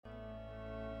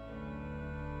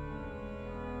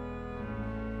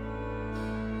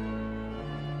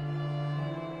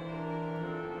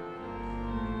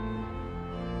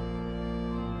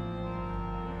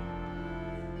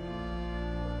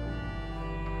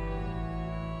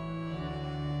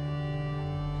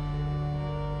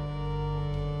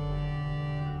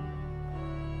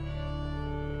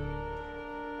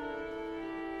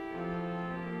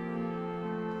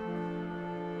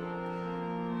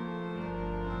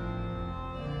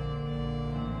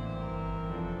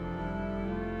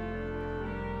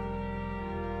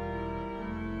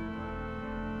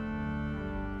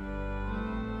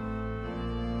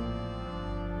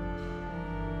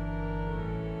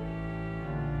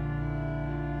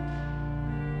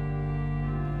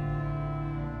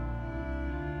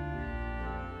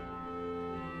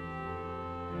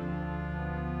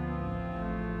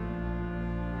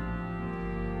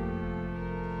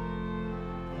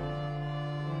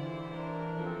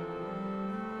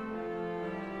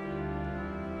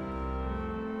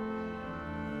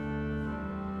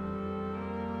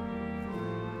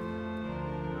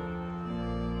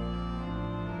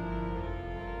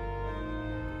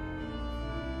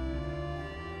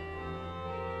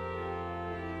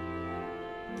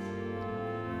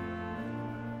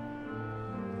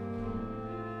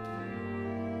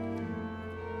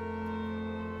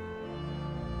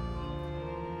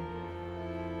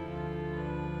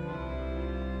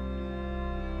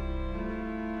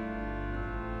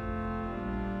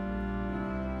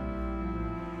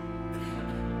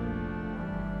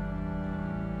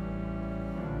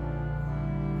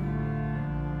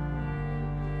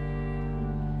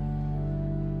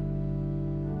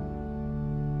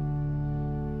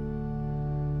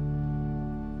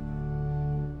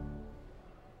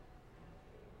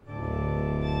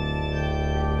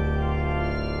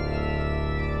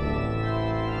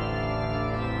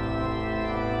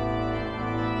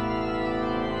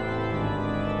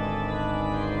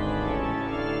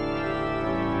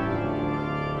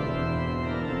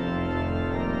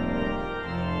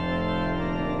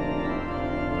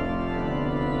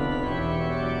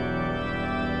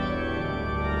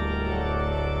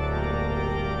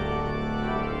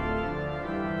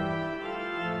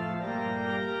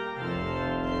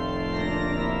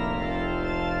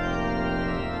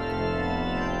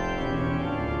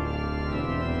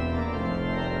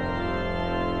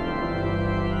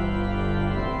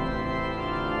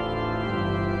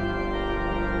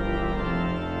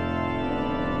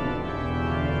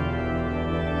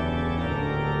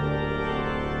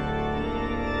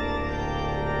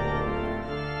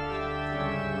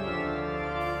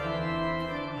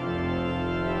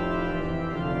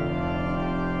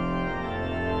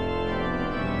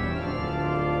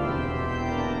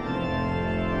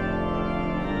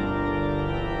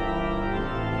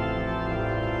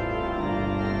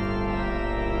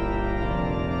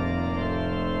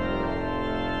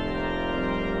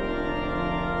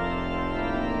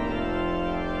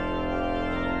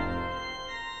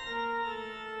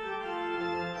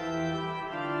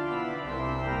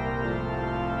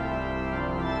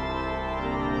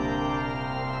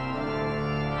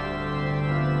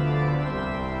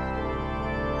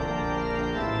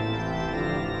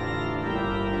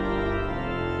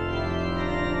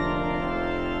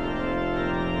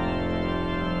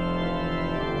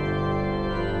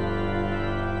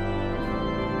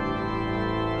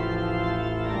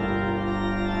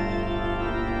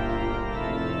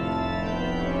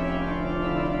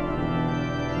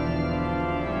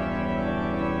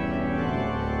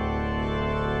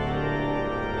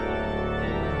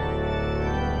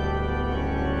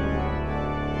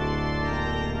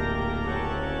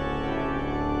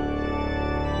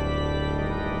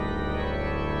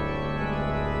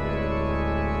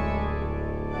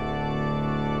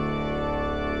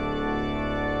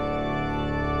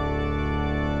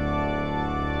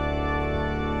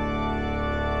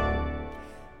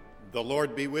The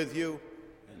Lord be with you,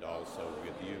 and also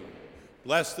with you.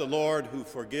 Bless the Lord who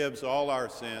forgives all our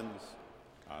sins.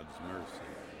 God's mercy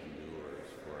endures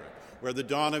forever. Where the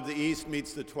dawn of the east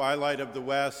meets the twilight of the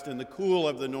west, and the cool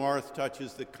of the north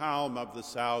touches the calm of the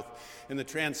south, and the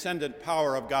transcendent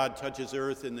power of God touches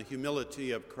earth in the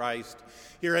humility of Christ.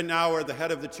 Here and now, where the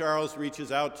head of the Charles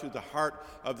reaches out to the heart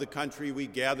of the country, we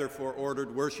gather for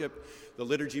ordered worship. The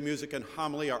liturgy, music, and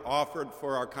homily are offered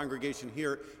for our congregation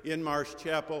here in Marsh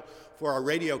Chapel, for our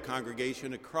radio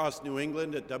congregation across New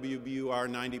England at WBUR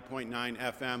 90.9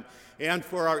 FM, and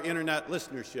for our internet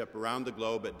listenership around the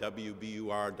globe at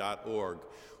WBUR.org.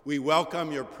 We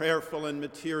welcome your prayerful and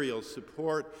material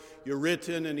support, your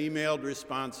written and emailed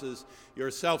responses, your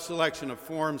self-selection of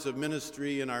forms of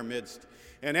ministry in our midst.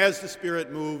 And as the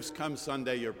Spirit moves, come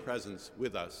Sunday, your presence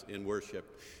with us in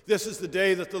worship. This is the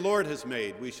day that the Lord has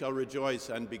made. We shall rejoice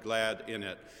and be glad in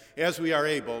it. As we are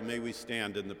able, may we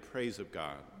stand in the praise of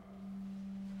God.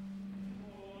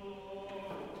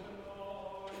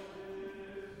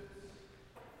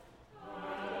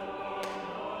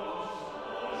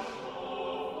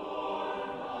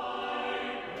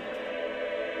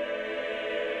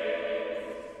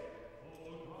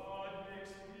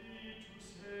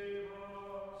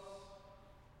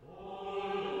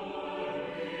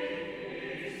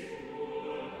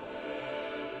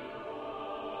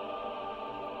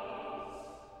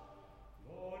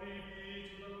 Glory be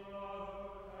to the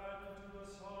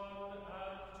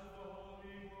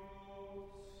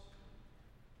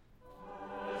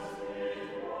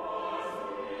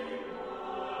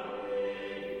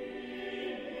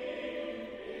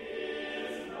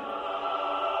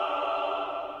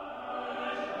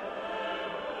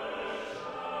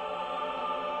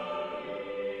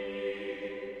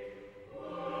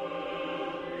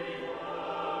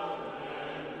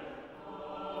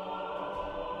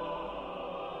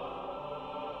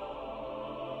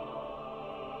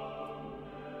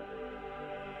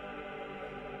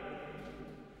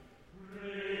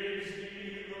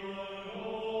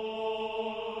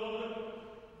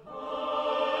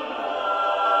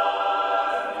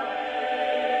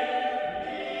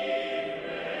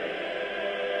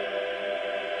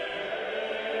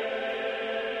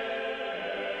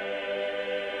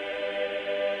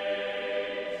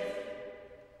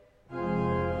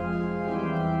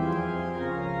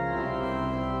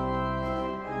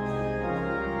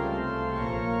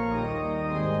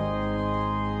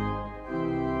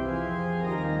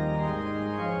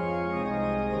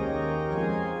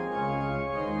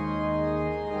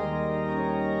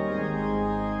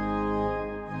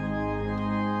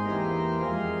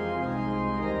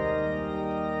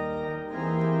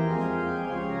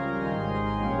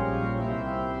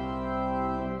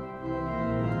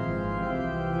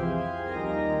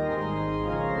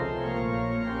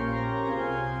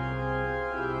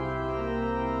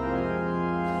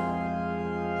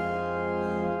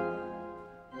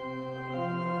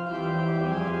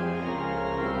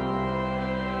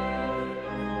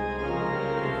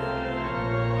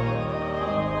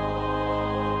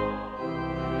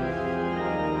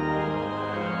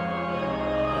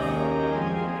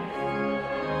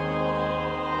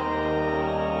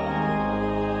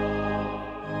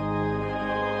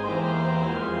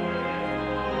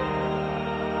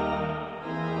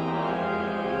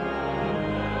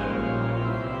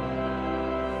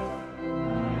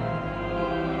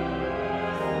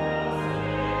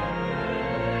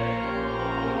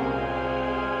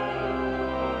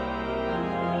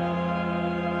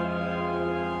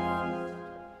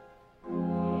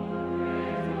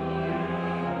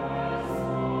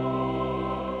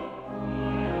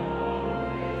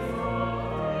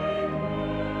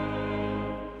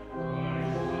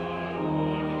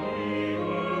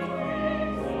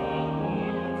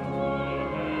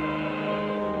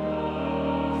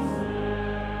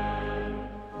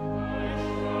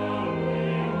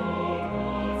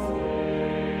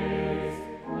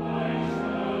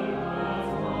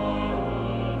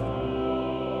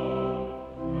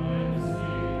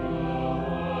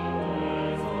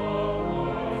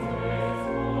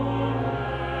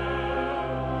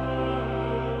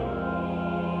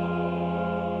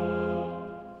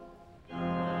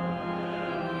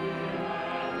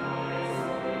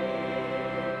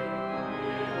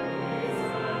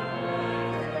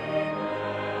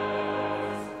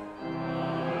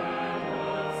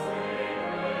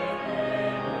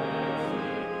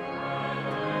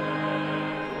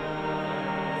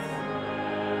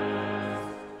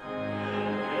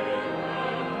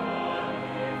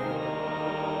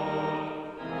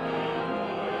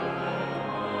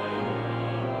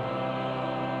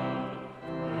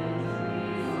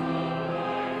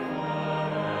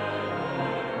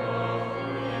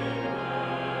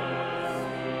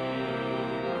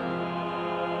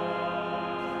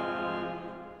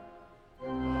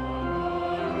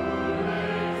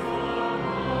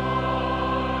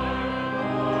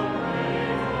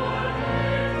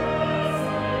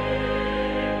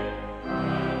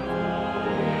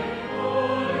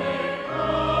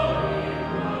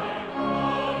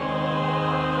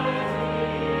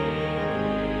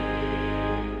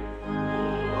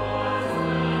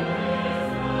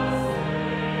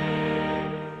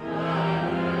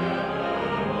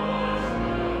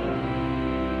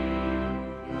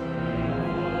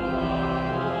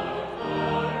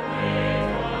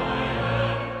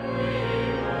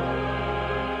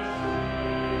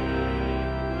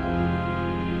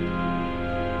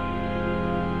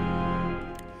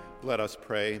Let us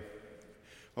pray.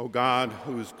 O God,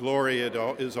 whose glory it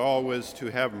is always to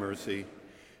have mercy,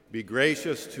 be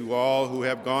gracious to all who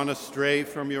have gone astray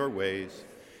from your ways,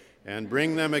 and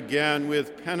bring them again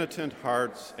with penitent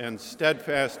hearts and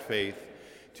steadfast faith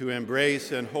to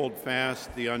embrace and hold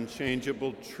fast the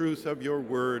unchangeable truth of your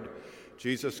word,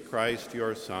 Jesus Christ,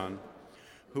 your Son,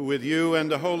 who with you and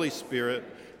the Holy Spirit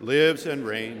lives and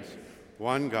reigns,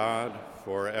 one God,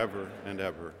 forever and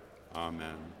ever.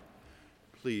 Amen.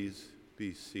 Please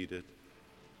be seated.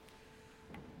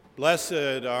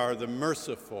 Blessed are the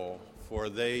merciful, for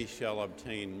they shall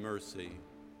obtain mercy.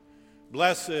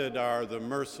 Blessed are the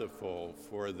merciful,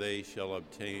 for they shall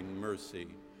obtain mercy.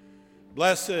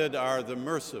 Blessed are the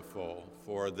merciful,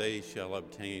 for they shall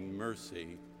obtain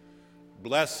mercy.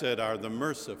 Blessed are the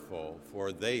merciful,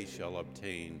 for they shall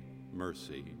obtain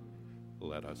mercy.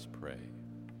 Let us pray.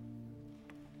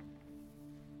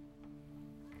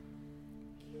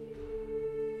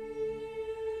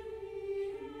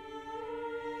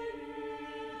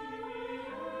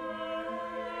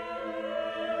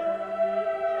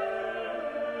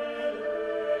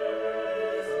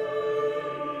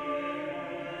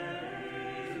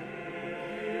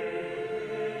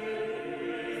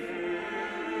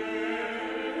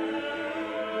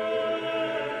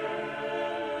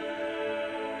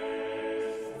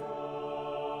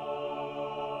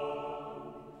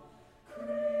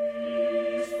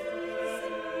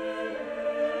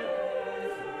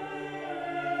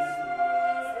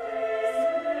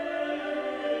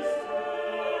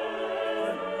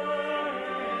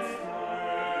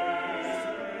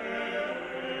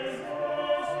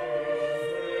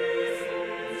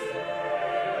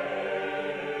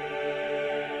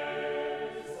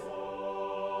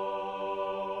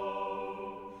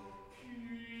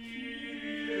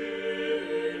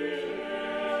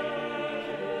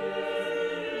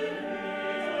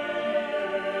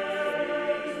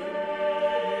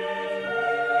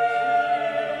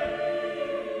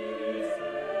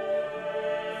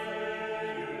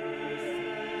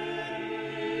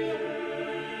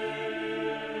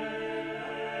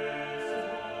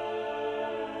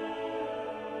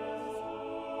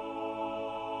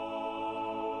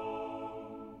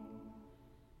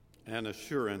 An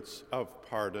assurance of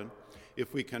pardon.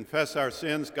 If we confess our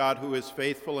sins, God, who is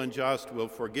faithful and just, will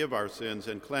forgive our sins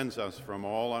and cleanse us from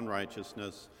all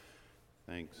unrighteousness.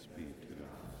 Thanks be to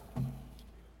God.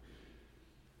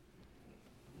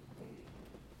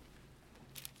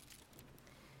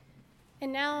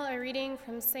 And now a reading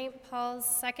from St. Paul's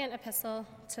second epistle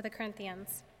to the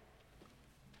Corinthians.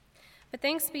 But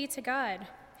thanks be to God,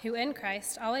 who in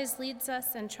Christ always leads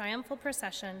us in triumphal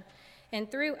procession, and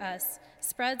through us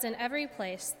spreads in every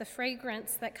place the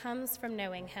fragrance that comes from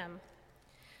knowing him.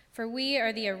 For we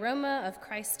are the aroma of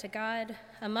Christ to God,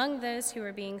 among those who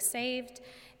are being saved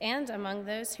and among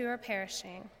those who are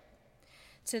perishing.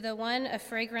 To the one a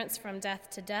fragrance from death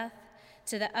to death,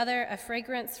 to the other a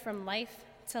fragrance from life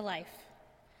to life.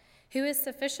 Who is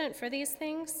sufficient for these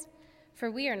things? For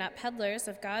we are not peddlers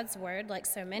of God's word like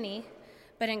so many,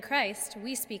 but in Christ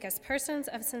we speak as persons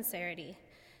of sincerity,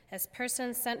 as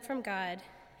persons sent from God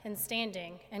and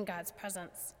standing in God's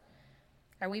presence.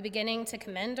 Are we beginning to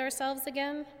commend ourselves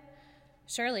again?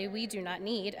 Surely we do not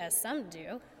need, as some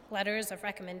do, letters of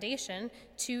recommendation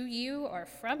to you or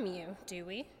from you, do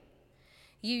we?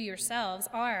 You yourselves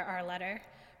are our letter,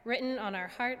 written on our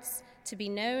hearts to be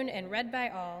known and read by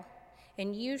all,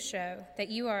 and you show that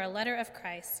you are a letter of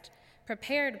Christ,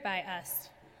 prepared by us,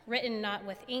 written not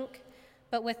with ink,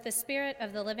 but with the Spirit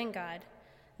of the living God,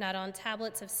 not on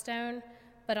tablets of stone,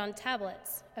 but on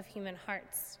tablets of human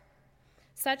hearts.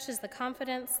 Such is the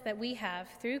confidence that we have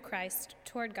through Christ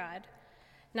toward God,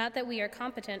 not that we are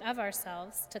competent of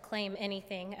ourselves to claim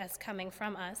anything as coming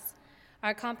from us.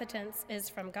 Our competence is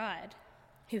from God,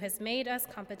 who has made us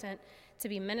competent to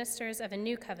be ministers of a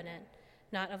new covenant,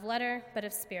 not of letter, but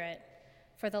of spirit.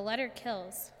 For the letter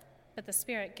kills, but the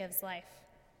Spirit gives life.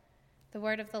 The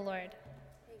word of the Lord.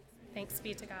 Thanks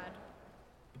be to God.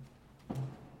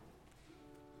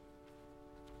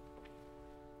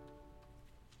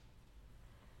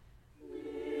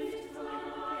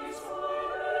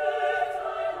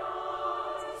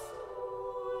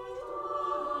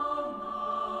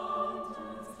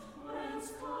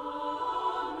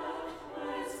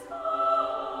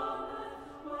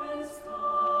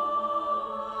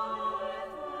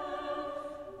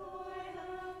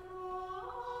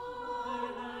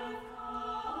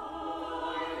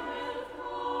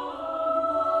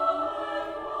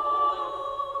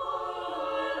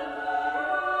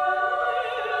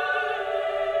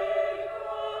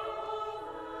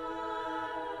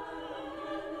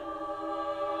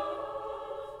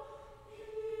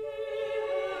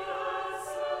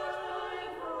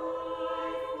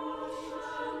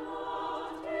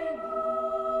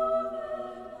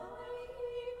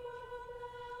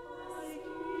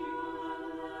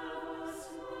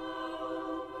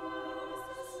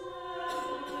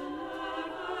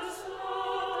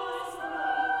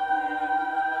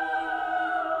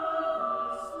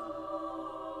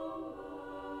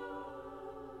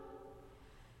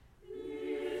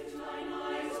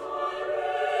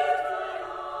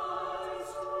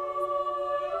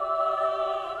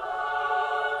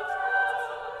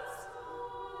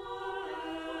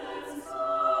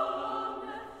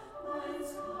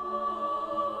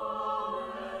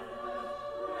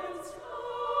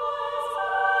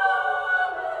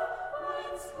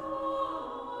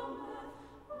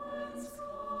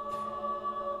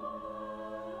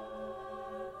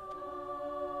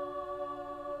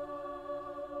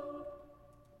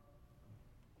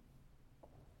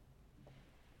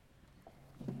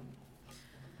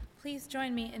 Please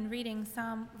join me in reading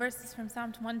verses from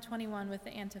Psalm 121 with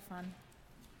the antiphon.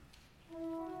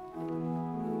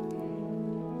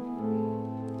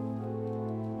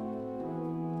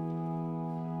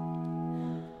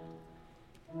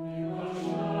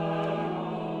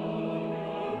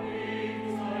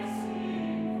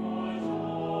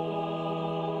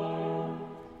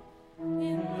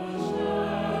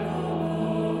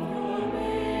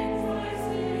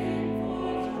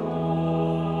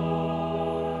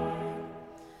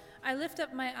 I lift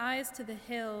up my eyes to the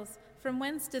hills. From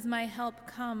whence does my help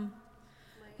come?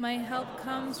 My help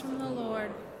comes from the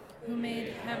Lord, who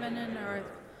made heaven and earth.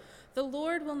 The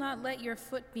Lord will not let your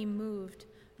foot be moved.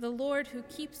 The Lord who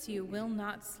keeps you will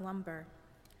not slumber.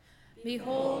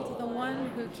 Behold, the one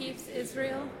who keeps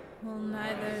Israel will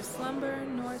neither slumber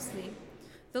nor sleep.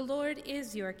 The Lord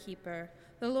is your keeper.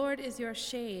 The Lord is your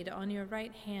shade on your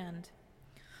right hand.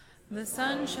 The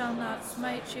sun shall not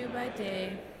smite you by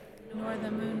day, nor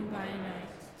the moon by night.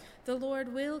 The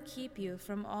Lord will keep you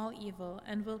from all evil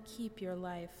and will keep your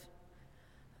life.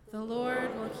 The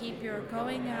Lord will keep your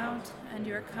going out and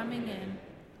your coming in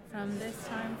from this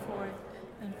time forth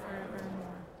and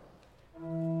forevermore.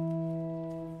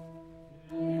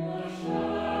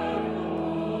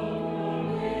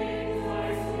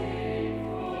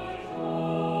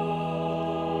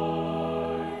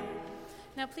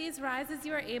 Now please rise as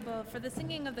you are able for the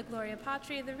singing of the Gloria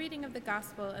Patri, the reading of the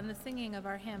Gospel, and the singing of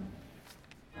our hymn.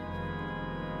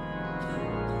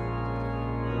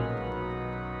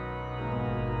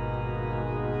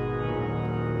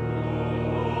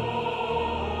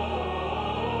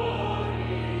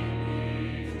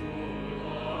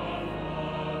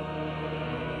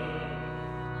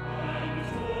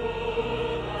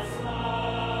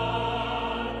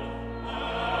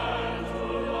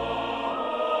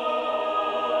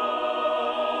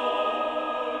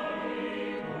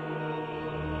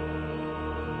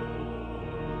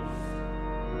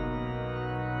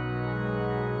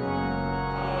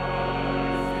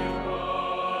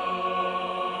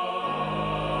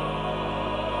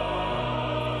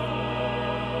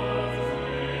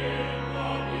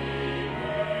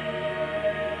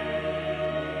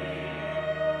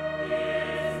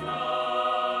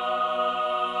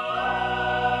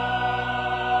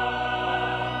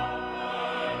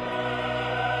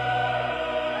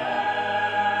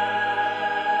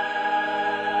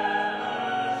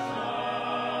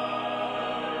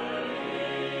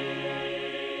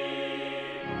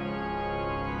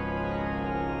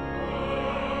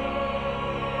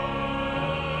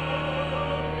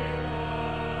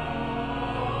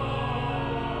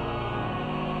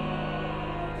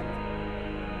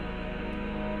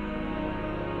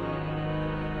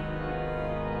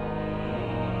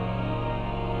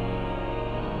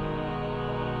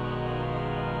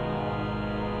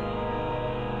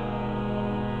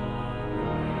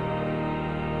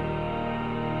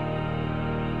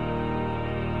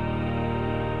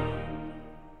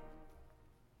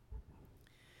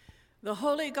 The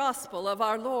Holy Gospel of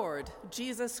our Lord,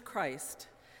 Jesus Christ,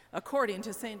 according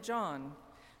to St. John,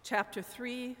 chapter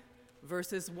 3,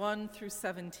 verses 1 through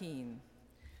 17.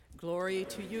 Glory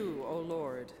to you, O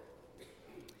Lord.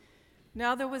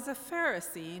 Now there was a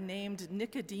Pharisee named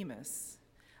Nicodemus,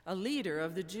 a leader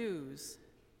of the Jews.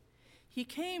 He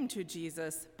came to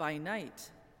Jesus by night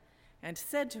and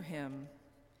said to him,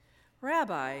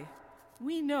 "Rabbi,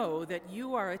 we know that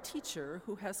you are a teacher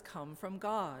who has come from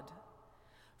God.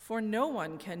 For no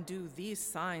one can do these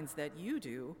signs that you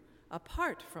do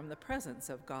apart from the presence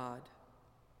of God."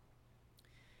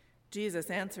 Jesus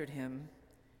answered him,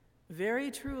 "Very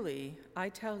truly, I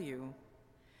tell you,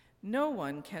 no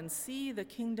one can see the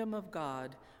kingdom of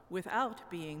God without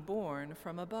being born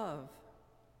from above."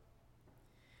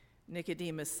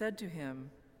 Nicodemus said to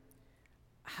him,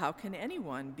 "How can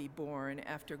anyone be born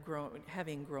after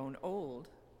having grown old?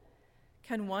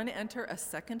 Can one enter a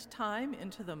second time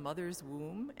into the mother's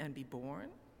womb and be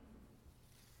born?"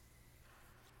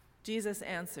 Jesus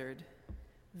answered,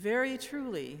 "Very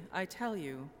truly, I tell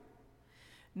you,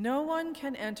 no one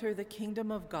can enter the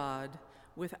kingdom of God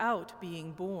without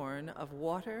being born of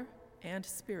water and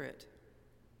spirit.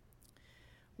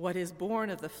 What is born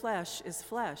of the flesh is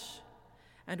flesh,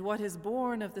 and what is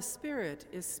born of the Spirit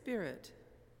is spirit.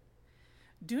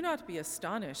 Do not be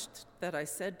astonished that I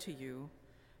said to you,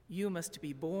 'You must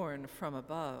be born from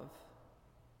above.'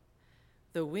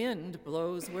 The wind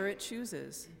blows where it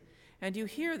chooses, and you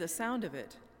hear the sound of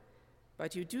it,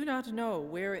 but you do not know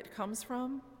where it comes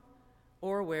from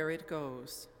or where it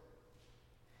goes.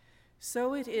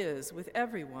 So it is with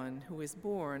everyone who is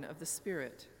born of the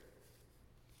Spirit."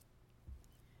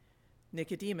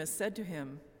 Nicodemus said to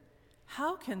him,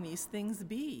 "How can these things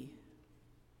be?"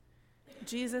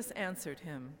 Jesus answered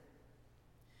him,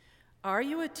 "Are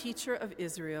you a teacher of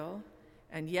Israel,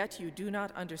 and yet you do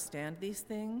not understand these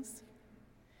things?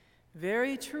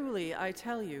 Very truly, I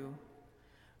tell you,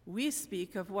 we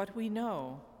speak of what we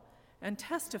know and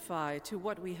testify to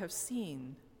what we have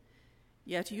seen,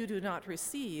 yet you do not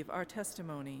receive our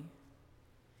testimony.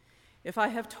 If I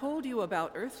have told you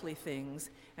about earthly things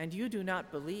and you do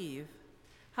not believe,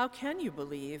 how can you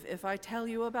believe if I tell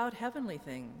you about heavenly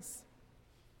things?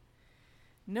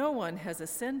 No one has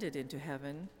ascended into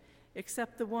heaven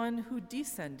except the one who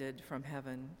descended from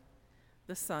heaven,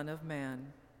 the Son of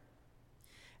Man.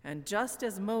 And just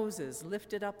as Moses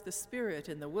lifted up the Spirit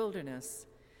in the wilderness,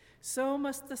 so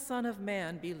must the Son of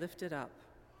Man be lifted up,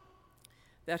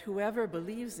 that whoever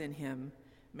believes in him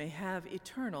may have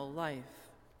eternal life.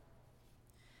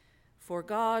 For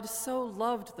God so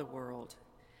loved the world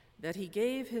that he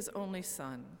gave his only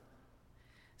Son,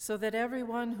 so that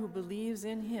everyone who believes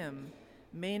in him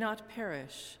may not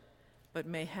perish, but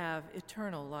may have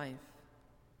eternal life.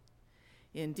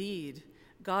 Indeed,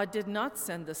 God did not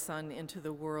send the Son into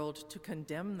the world to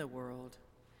condemn the world,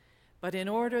 but in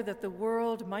order that the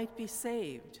world might be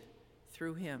saved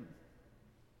through him.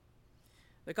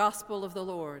 The Gospel of the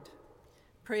Lord.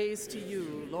 Praise to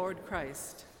you, Lord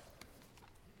Christ.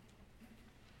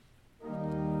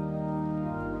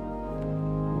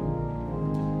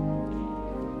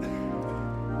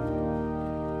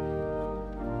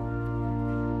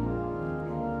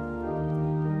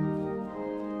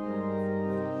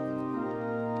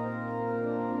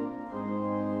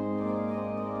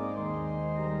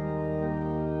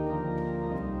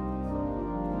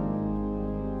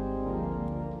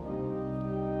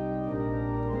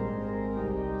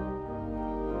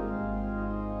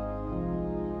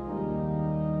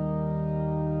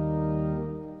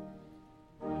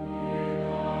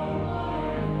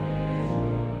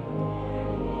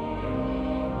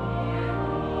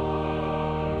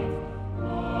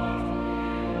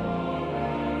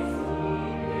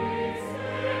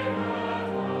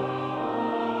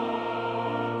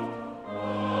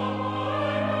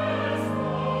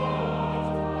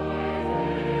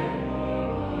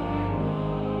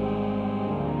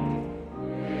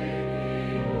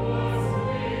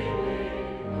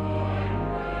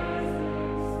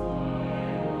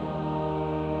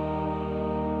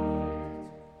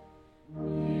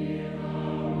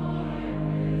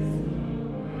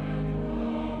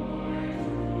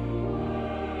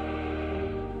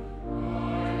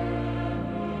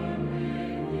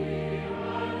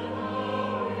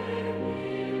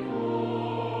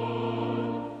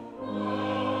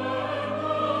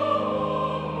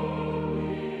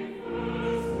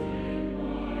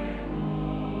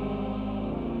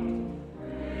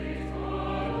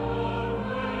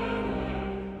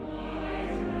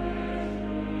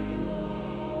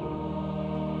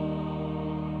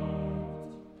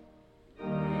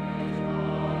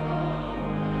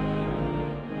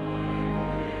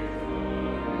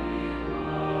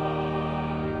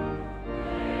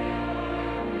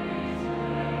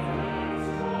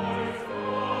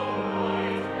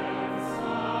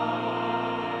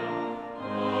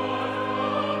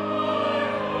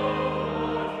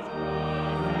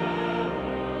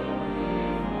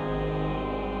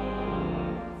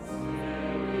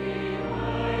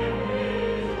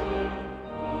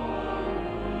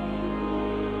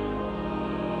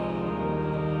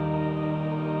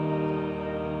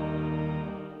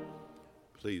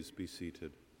 Please be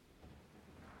seated.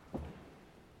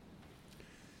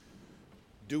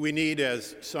 Do we need,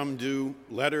 as some do,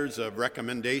 letters of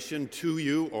recommendation to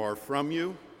you or from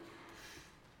you?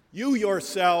 You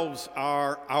yourselves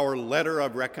are our letter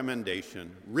of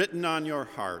recommendation, written on your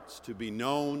hearts to be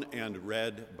known and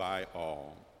read by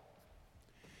all.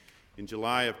 In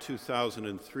July of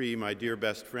 2003, my dear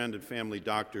best friend and family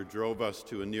doctor drove us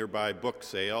to a nearby book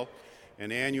sale,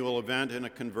 an annual event in a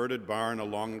converted barn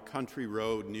along a country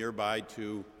road nearby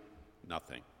to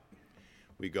nothing.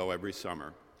 We go every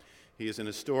summer. He is an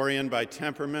historian by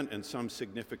temperament and some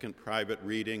significant private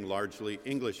reading, largely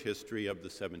English history of the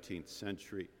 17th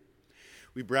century.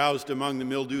 We browsed among the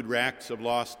mildewed racks of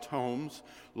lost tomes,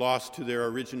 lost to their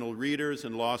original readers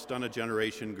and lost on a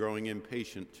generation growing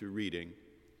impatient to reading.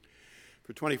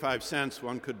 For 25 cents,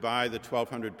 one could buy the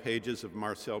 1,200 pages of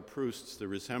Marcel Proust's The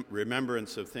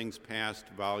Remembrance of Things Past,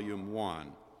 Volume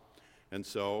 1. And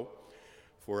so,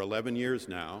 for 11 years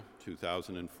now,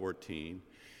 2014,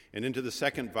 and into the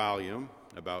second volume,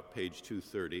 about page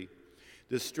 230,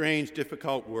 this strange,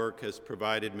 difficult work has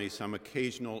provided me some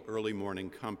occasional early morning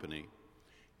company.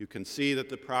 You can see that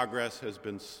the progress has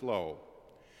been slow.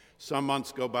 Some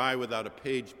months go by without a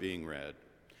page being read.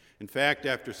 In fact,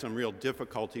 after some real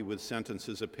difficulty with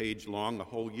sentences a page long, a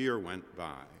whole year went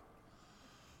by.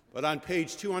 But on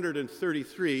page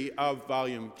 233 of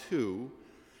Volume 2,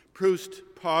 Proust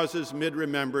pauses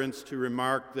mid-remembrance to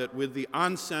remark that with the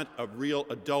onset of real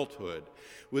adulthood,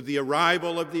 with the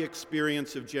arrival of the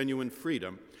experience of genuine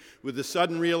freedom, with the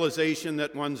sudden realization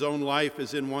that one's own life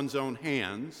is in one's own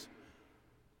hands,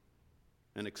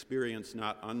 an experience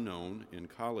not unknown in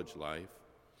college life,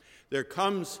 there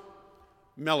comes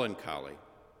melancholy.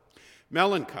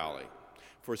 Melancholy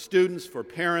for students, for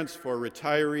parents, for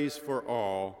retirees, for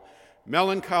all.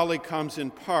 Melancholy comes in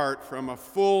part from a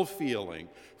full feeling,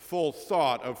 full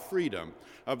thought of freedom,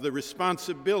 of the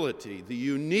responsibility, the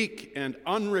unique and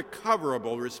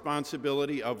unrecoverable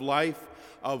responsibility of life,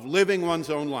 of living one's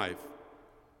own life.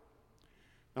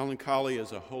 Melancholy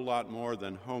is a whole lot more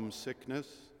than homesickness.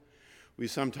 We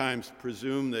sometimes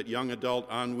presume that young adult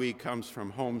ennui comes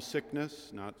from homesickness.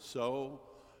 Not so,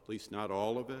 at least not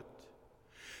all of it.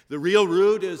 The real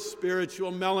root is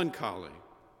spiritual melancholy.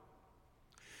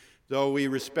 Though we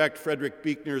respect Frederick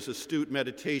Buechner's astute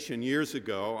meditation years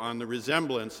ago on the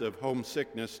resemblance of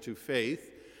homesickness to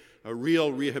faith, a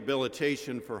real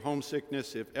rehabilitation for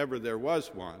homesickness if ever there was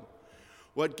one,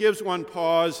 what gives one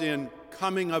pause in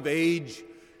coming of age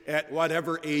at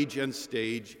whatever age and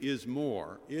stage is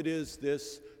more. It is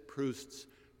this Proust's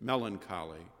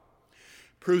melancholy.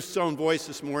 Proust's own voice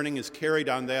this morning is carried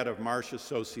on that of Marsh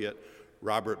associate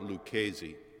Robert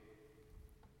Lucchese.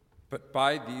 But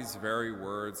by these very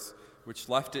words, which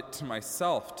left it to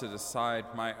myself to decide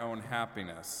my own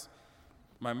happiness,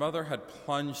 my mother had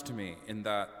plunged me in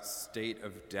that state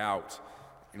of doubt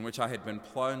in which I had been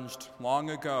plunged long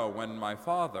ago when my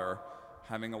father,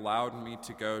 having allowed me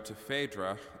to go to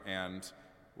Phaedra and,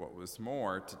 what was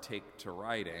more, to take to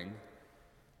writing,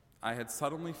 I had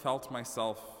suddenly felt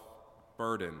myself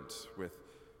burdened with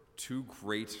too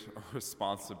great a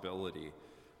responsibility,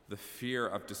 the fear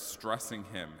of distressing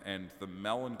him and the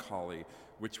melancholy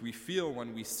which we feel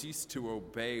when we cease to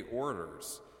obey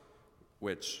orders,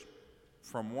 which,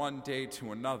 from one day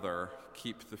to another,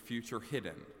 keep the future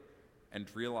hidden, and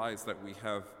realize that we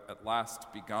have at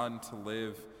last begun to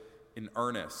live in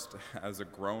earnest as a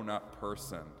grown-up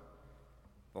person,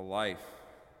 the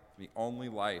only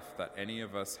life that any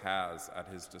of us has at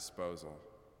his disposal.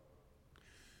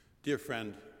 Dear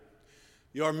friend,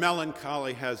 your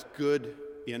melancholy has good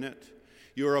in it.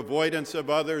 Your avoidance of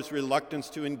others, reluctance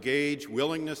to engage,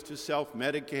 willingness to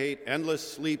self-medicate, endless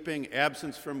sleeping,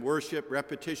 absence from worship,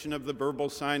 repetition of the verbal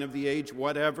sign of the age,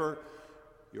 whatever,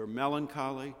 your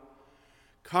melancholy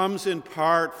comes in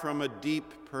part from a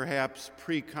deep, perhaps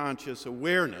preconscious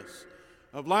awareness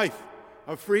of life,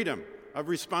 of freedom, of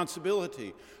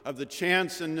responsibility, of the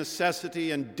chance and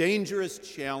necessity and dangerous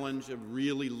challenge of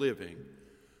really living.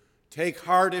 Take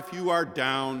heart if you are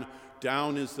down.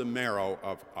 Down is the marrow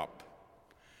of up.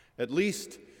 At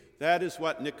least that is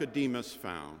what Nicodemus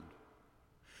found.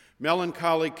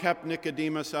 Melancholy kept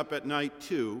Nicodemus up at night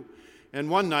too,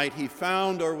 and one night he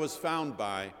found or was found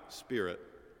by Spirit.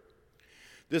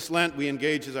 This Lent we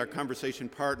engage as our conversation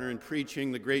partner in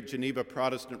preaching the great Geneva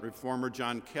Protestant reformer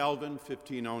John Calvin,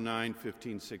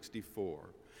 1509-1564.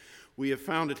 We have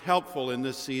found it helpful in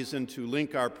this season to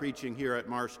link our preaching here at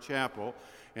Marsh Chapel,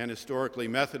 an historically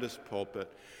Methodist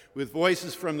pulpit, with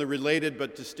voices from the related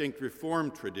but distinct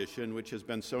Reformed tradition, which has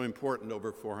been so important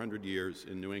over 400 years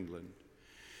in New England.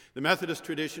 The Methodist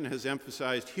tradition has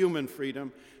emphasized human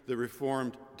freedom, the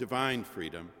Reformed divine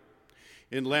freedom.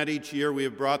 In Lent each year, we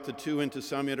have brought the two into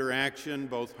some interaction,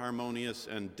 both harmonious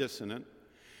and dissonant.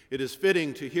 It is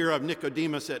fitting to hear of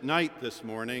Nicodemus at night this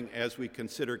morning as we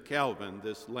consider Calvin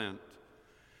this Lent.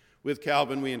 With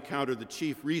Calvin, we encounter the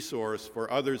chief resource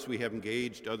for others we have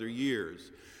engaged other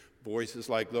years. Voices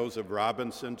like those of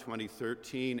Robinson,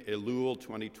 2013, Ellul,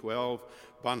 2012,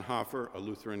 Bonhoeffer, a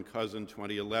Lutheran cousin,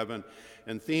 2011,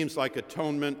 and themes like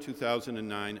Atonement,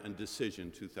 2009, and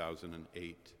Decision,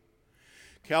 2008.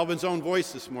 Calvin's own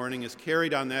voice this morning is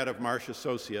carried on that of Marsh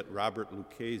associate Robert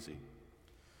Lucchese.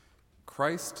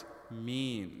 Christ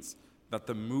means that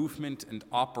the movement and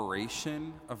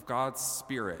operation of God's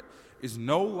Spirit is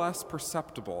no less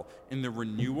perceptible in the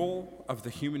renewal of the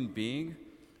human being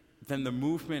than the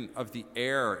movement of the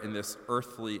air in this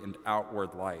earthly and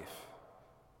outward life.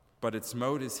 But its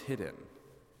mode is hidden.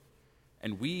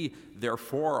 And we,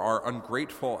 therefore, are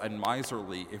ungrateful and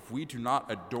miserly if we do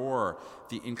not adore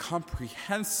the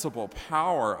incomprehensible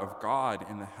power of God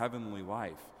in the heavenly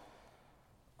life,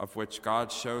 of which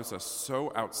God shows us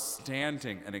so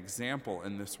outstanding an example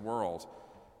in this world,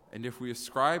 And if we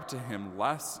ascribe to him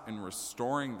less in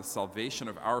restoring the salvation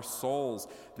of our souls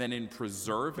than in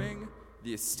preserving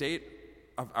the estate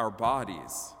of our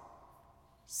bodies,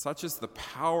 such is the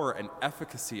power and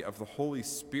efficacy of the Holy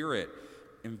Spirit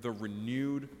in the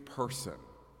renewed person.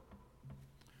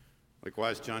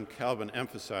 Likewise, John Calvin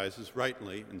emphasizes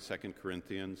rightly in 2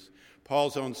 Corinthians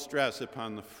Paul's own stress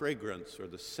upon the fragrance or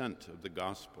the scent of the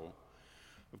gospel.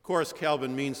 Of course,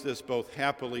 Calvin means this both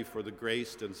happily for the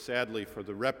graced and sadly for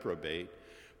the reprobate,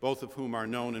 both of whom are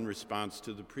known in response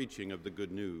to the preaching of the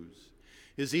good news.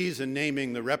 His ease in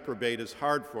naming the reprobate is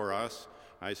hard for us,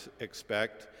 I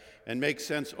expect, and makes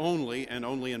sense only, and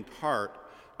only in part,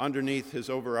 underneath his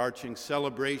overarching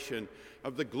celebration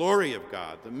of the glory of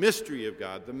God, the mystery of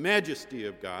God, the majesty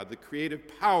of God, the creative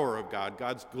power of God,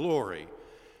 God's glory,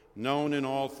 known in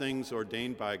all things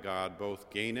ordained by God, both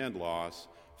gain and loss,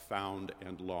 found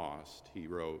and lost, he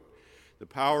wrote. The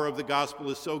power of the gospel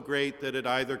is so great that it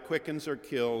either quickens or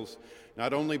kills,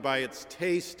 not only by its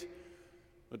taste,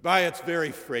 but by its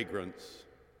very fragrance.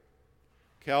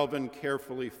 Calvin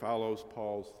carefully follows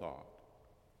Paul's thought.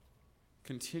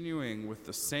 Continuing with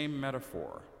the same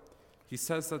metaphor, he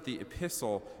says that the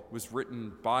epistle was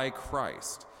written by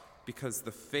Christ because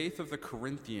the faith of the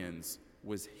Corinthians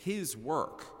was his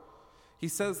work. He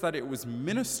says that it was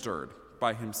ministered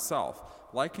by himself,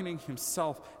 likening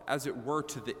himself, as it were,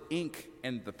 to the ink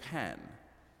and the pen.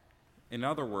 In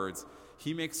other words,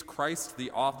 he makes Christ the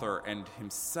author and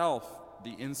himself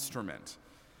the instrument.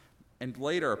 And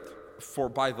later, for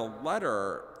by the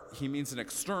letter, he means an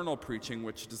external preaching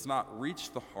which does not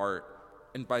reach the heart,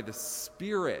 and by the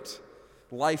Spirit,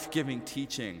 life-giving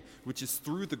teaching, which is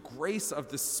through the grace of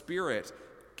the Spirit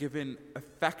given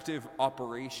effective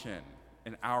operation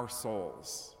in our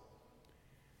souls.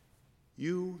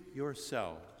 You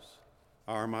yourselves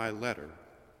are my letter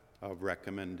of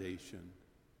recommendation.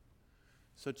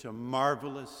 Such a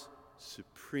marvelous,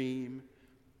 supreme,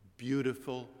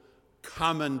 beautiful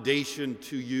commendation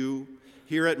to you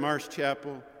here at Marsh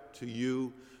Chapel, to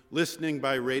you listening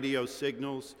by radio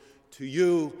signals, to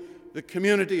you, the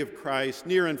community of Christ,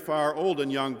 near and far, old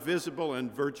and young, visible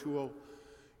and virtual.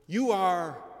 You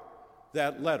are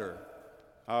that letter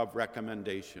of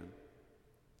recommendation.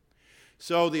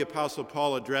 So the Apostle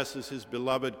Paul addresses his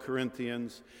beloved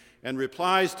Corinthians and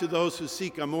replies to those who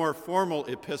seek a more formal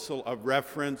epistle of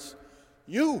reference.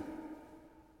 You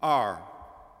are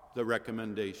the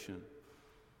recommendation.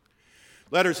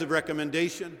 Letters of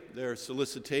recommendation, their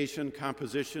solicitation,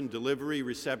 composition, delivery,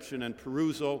 reception, and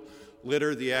perusal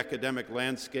litter the academic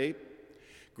landscape.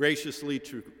 Graciously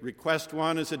to request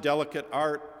one is a delicate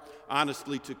art.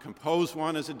 Honestly to compose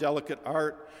one is a delicate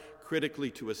art.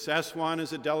 Critically to assess one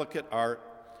is a delicate art.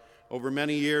 Over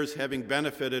many years, having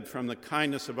benefited from the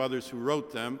kindness of others who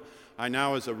wrote them, I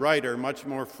now, as a writer, much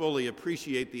more fully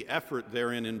appreciate the effort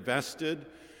therein invested.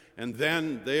 And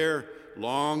then there,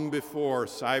 long before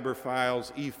cyber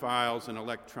files, e-files, and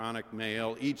electronic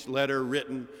mail, each letter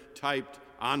written, typed,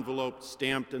 enveloped,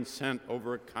 stamped, and sent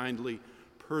over a kindly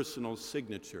personal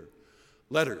signature.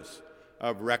 Letters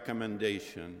of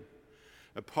recommendation.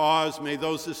 A pause, may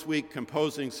those this week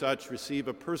composing such receive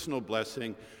a personal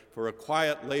blessing for a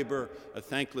quiet labor, a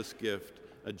thankless gift,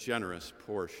 a generous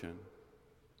portion.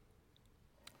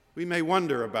 We may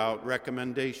wonder about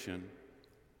recommendation.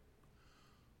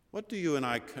 What do you and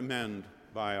I commend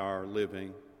by our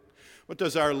living? What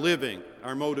does our living,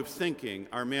 our mode of thinking,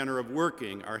 our manner of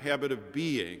working, our habit of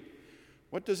being,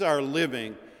 what does our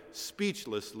living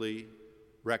speechlessly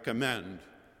recommend?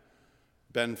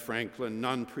 Ben Franklin,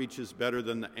 none preaches better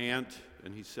than the ant,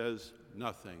 and he says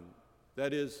nothing.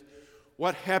 That is,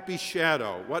 what happy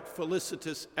shadow, what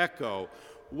felicitous echo,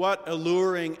 what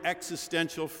alluring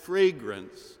existential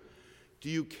fragrance do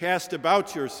you cast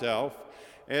about yourself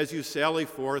as you sally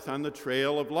forth on the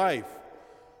trail of life,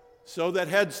 so that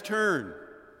heads turn?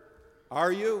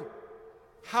 Are you?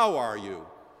 How are you?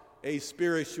 A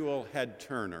spiritual head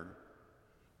turner.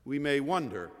 We may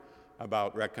wonder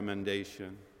about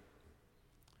recommendation.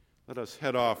 Let us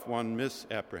head off one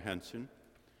misapprehension.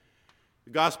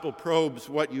 The gospel probes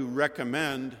what you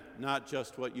recommend, not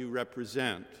just what you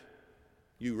represent.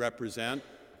 You represent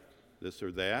this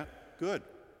or that. Good.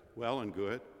 Well and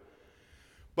good.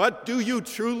 But do you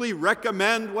truly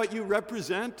recommend what you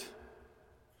represent?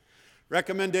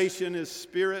 Recommendation is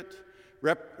spirit.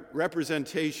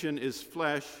 Representation is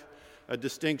flesh. A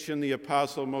distinction the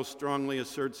apostle most strongly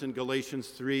asserts in Galatians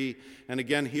 3, and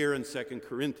again here in 2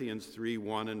 Corinthians 3,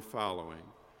 1 and following.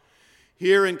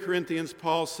 Here in Corinthians,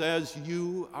 Paul says,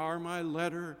 you are my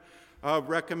letter of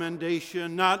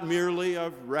recommendation, not merely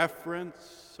of reference.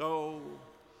 So,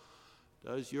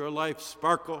 does your life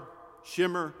sparkle,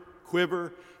 shimmer,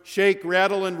 quiver, shake,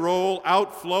 rattle, and roll,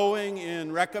 outflowing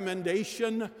in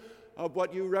recommendation of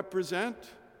what you represent?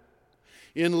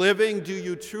 In living, do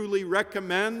you truly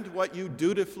recommend what you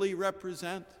dutifully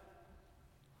represent?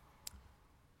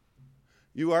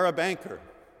 You are a banker.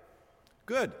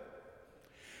 Good.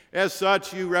 As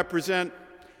such, you represent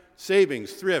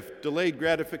savings, thrift, delayed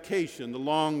gratification, the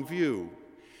long view.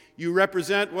 You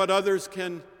represent what others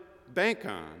can bank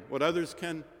on, what others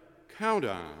can count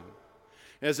on.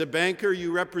 As a banker,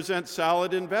 you represent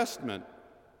solid investment.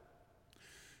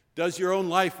 Does your own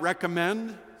life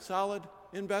recommend solid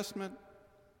investment?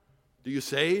 Do you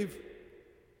save?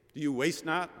 Do you waste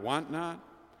not, want not?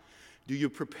 Do you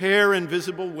prepare in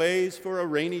visible ways for a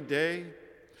rainy day?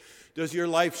 Does your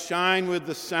life shine with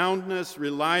the soundness,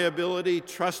 reliability,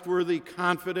 trustworthy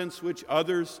confidence which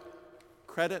others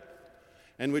credit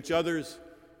and which others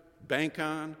bank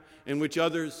on and which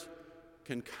others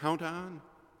can count on?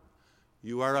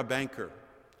 You are a banker.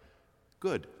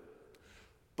 Good.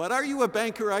 But are you a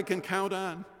banker I can count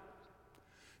on?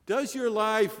 Does your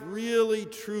life really,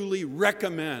 truly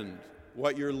recommend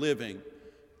what your living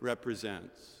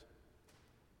represents?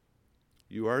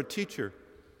 You are a teacher.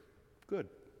 Good.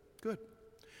 Good.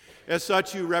 As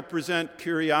such, you represent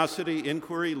curiosity,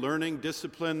 inquiry, learning,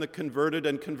 discipline, the converted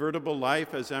and convertible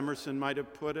life, as Emerson might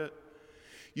have put it.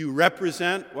 You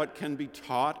represent what can be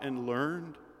taught and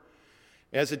learned.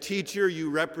 As a teacher, you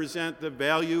represent the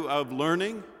value of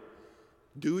learning.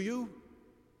 Do you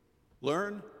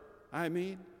learn,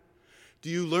 Do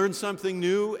you learn something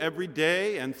new every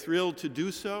day and thrilled to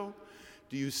do so?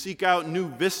 Do you seek out new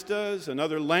vistas,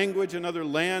 another language, another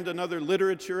land, another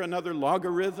literature, another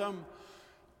logarithm?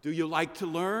 Do you like to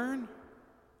learn?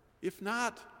 If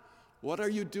not, what are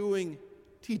you doing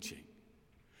teaching?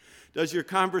 Does your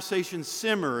conversation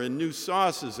simmer in new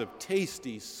sauces of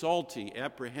tasty, salty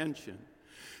apprehension?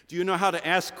 Do you know how to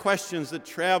ask questions that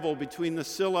travel between the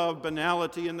Scylla of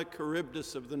banality and the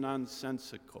Charybdis of the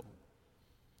nonsensical?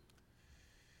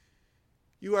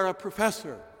 You are a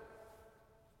professor,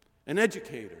 an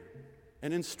educator,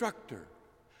 an instructor.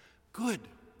 Good.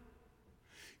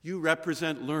 You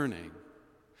represent learning.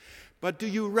 But do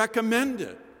you recommend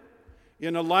it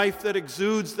in a life that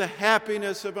exudes the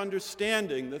happiness of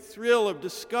understanding, the thrill of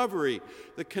discovery,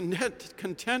 the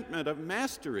contentment of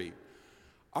mastery?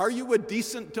 Are you a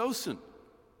decent docent?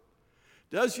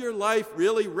 Does your life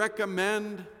really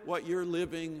recommend what your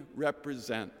living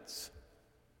represents?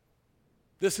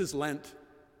 This is Lent.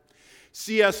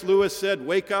 C.S. Lewis said,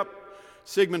 "Wake up."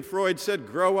 Sigmund Freud said,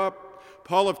 "Grow up."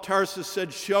 Paul of Tarsus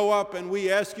said, "Show up." And we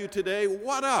ask you today,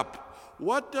 what up?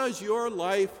 What does your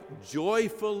life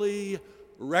joyfully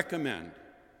recommend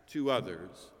to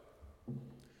others?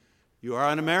 You are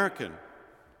an American.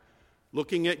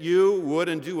 Looking at you, would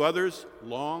and do others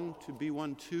long to be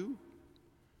one too?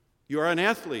 You are an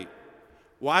athlete.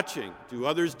 Watching, do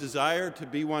others desire to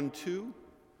be one too?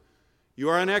 You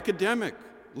are an academic.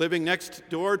 Living next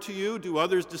door to you, do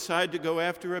others decide to go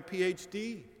after a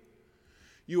PhD?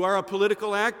 You are a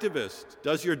political activist.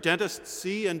 Does your dentist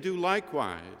see and do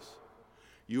likewise?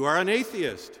 You are an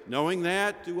atheist. Knowing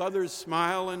that, do others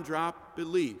smile and drop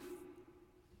belief?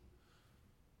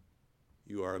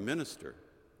 You are a minister.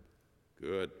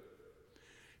 Good.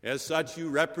 As such, you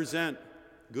represent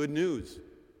good news.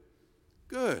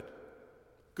 Good.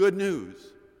 Good news.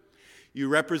 You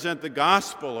represent the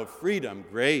gospel of freedom,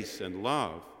 grace, and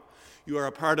love. You are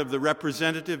a part of the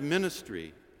representative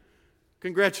ministry.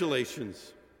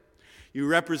 Congratulations. You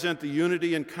represent the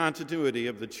unity and continuity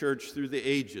of the church through the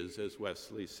ages, as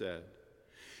Wesley said.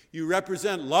 You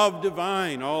represent love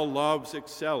divine, all loves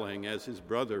excelling, as his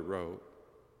brother wrote.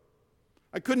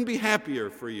 I couldn't be happier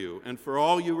for you and for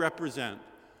all you represent.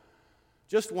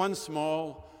 Just one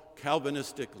small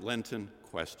Calvinistic Lenten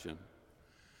question.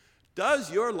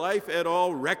 Does your life at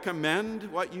all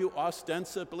recommend what you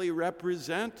ostensibly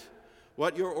represent,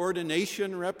 what your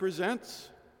ordination represents?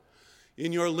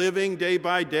 In your living day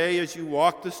by day, as you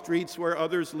walk the streets where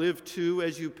others live too,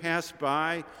 as you pass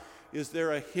by, is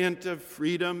there a hint of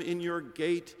freedom in your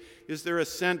gait? Is there a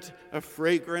scent, a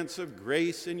fragrance of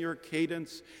grace in your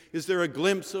cadence? Is there a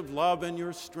glimpse of love in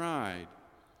your stride?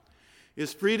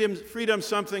 Is freedom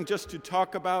something just to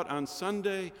talk about on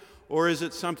Sunday, or is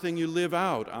it something you live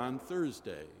out on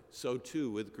Thursday? So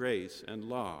too with grace and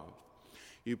love.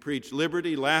 You preach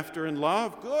liberty, laughter, and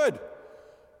love? Good.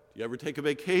 Do you ever take a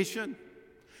vacation?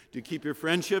 Do you keep your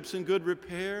friendships in good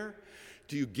repair?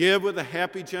 Do you give with a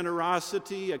happy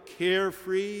generosity, a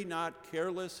carefree, not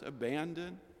careless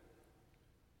abandon?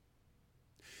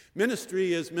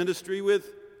 Ministry is ministry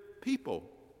with people.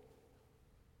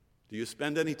 Do you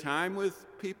spend any time with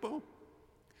people?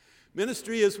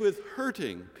 Ministry is with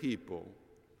hurting people.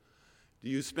 Do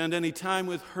you spend any time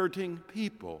with hurting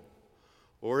people?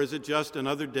 Or is it just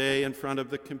another day in front of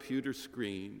the computer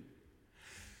screen?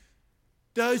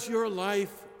 Does your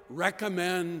life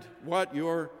recommend what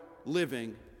your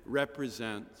living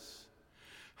represents?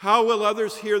 How will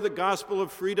others hear the gospel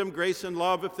of freedom, grace, and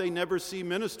love if they never see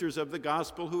ministers of the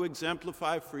gospel who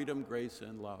exemplify freedom, grace,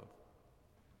 and love?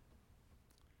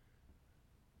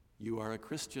 You are a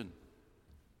Christian.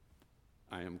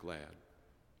 I am glad.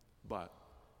 But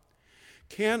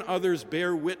can others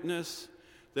bear witness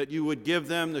that you would give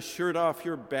them the shirt off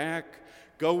your back,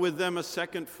 go with them a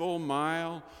second full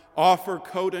mile, offer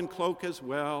coat and cloak as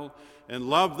well, and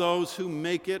love those who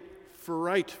make it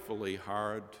frightfully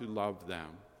hard to love them?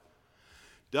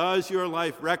 Does your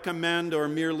life recommend or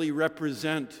merely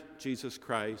represent Jesus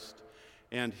Christ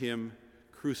and Him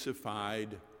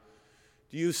crucified?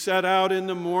 Do you set out in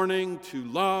the morning to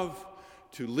love,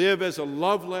 to live as a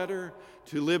love letter,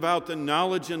 to live out the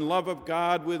knowledge and love of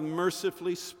God with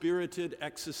mercifully spirited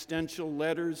existential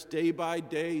letters day by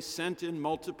day, sent in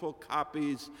multiple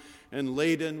copies and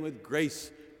laden with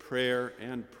grace, prayer,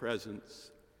 and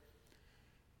presence?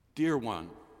 Dear one,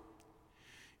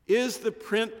 is the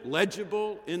print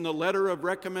legible in the letter of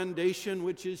recommendation,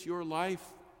 which is your life?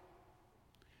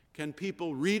 Can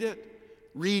people read it,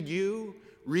 read you,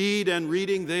 read and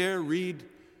reading there, read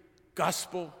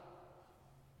gospel,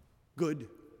 good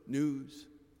news?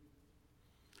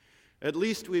 At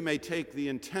least we may take the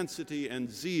intensity and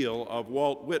zeal of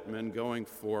Walt Whitman going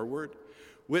forward.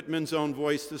 Whitman's own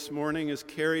voice this morning is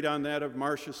carried on that of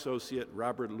Marsh associate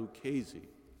Robert Lucchese.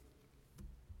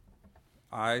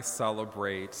 I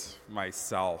celebrate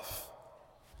myself.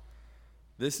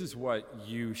 This is what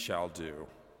you shall do.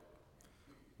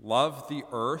 Love the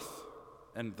earth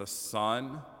and the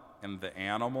sun and the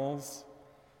animals.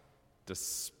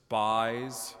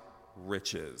 Despise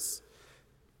riches.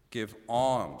 Give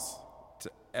alms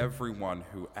to everyone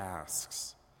who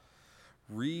asks.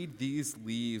 Read these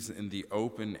leaves in the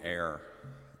open air,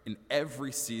 in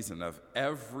every season of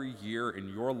every year in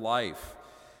your life.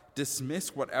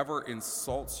 Dismiss whatever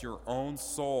insults your own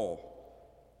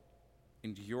soul,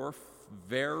 and your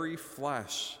very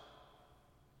flesh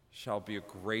shall be a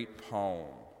great poem.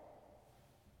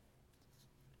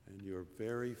 And your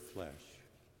very flesh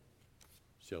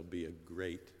shall be a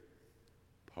great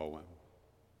poem.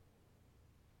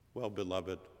 Well,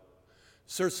 beloved,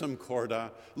 sursum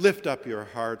corda, lift up your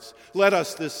hearts. Let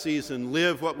us this season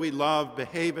live what we love,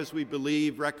 behave as we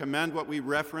believe, recommend what we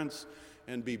reference,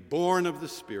 and be born of the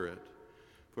Spirit.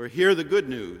 For hear the good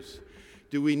news.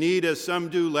 Do we need, as some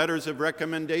do, letters of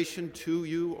recommendation to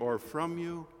you or from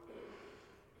you?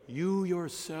 You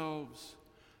yourselves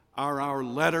are our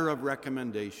letter of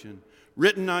recommendation,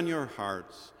 written on your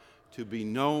hearts, to be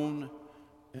known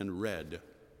and read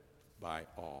by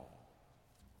all.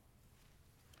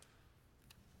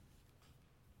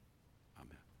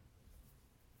 Amen.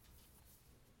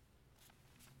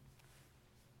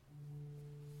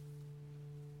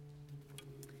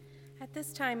 At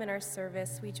this time in our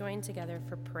service, we join together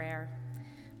for prayer.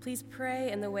 Please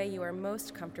pray in the way you are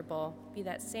most comfortable, be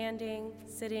that standing,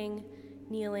 sitting,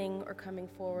 kneeling, or coming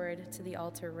forward to the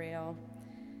altar rail.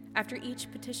 After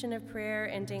each petition of prayer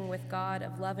ending with God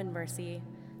of love and mercy,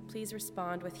 please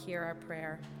respond with "Hear our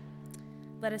prayer."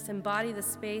 Let us embody the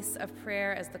space of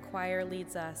prayer as the choir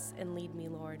leads us, and lead me,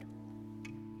 Lord.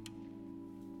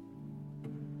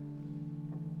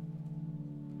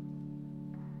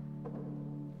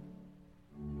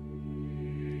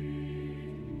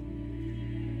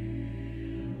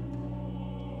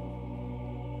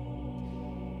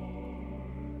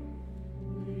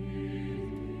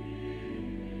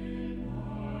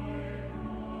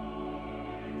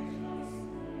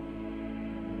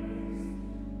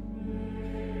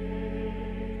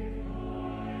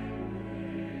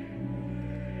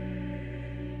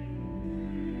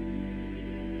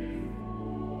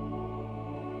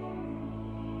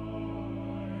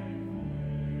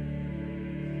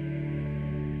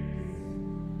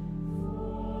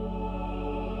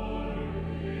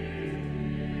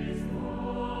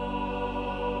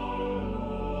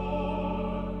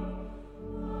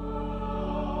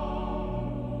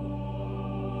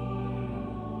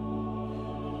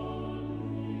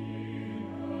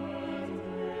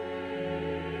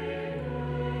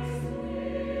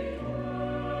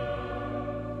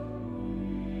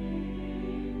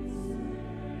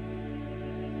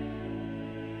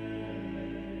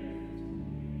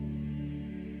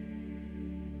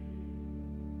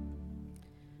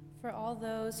 For all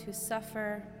those who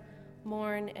suffer,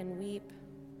 mourn, and weep,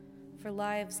 for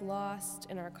lives lost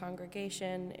in our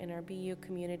congregation, in our BU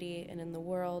community, and in the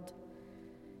world,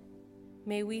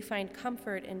 May we find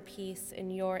comfort and peace in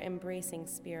your embracing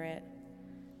spirit.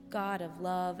 God of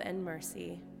love and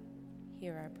mercy,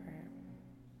 hear our prayer.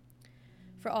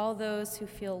 For all those who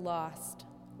feel lost,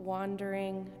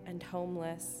 wandering, and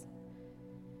homeless,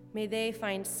 may they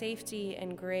find safety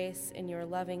and grace in your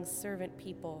loving servant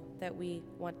people that we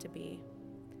want to be.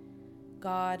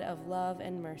 God of love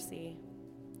and mercy,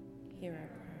 hear our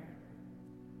prayer.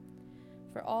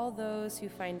 For all those who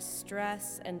find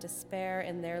stress and despair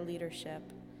in their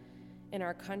leadership, in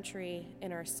our country,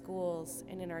 in our schools,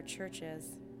 and in our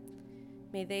churches,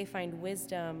 may they find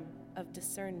wisdom of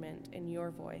discernment in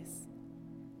your voice.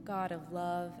 God of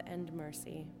love and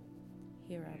mercy,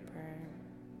 hear our prayer.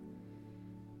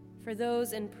 For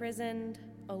those imprisoned,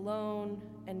 alone,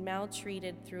 and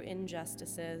maltreated through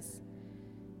injustices,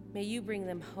 may you bring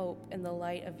them hope in the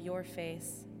light of your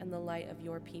face and the light of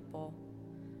your people.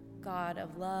 God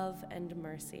of love and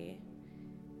mercy,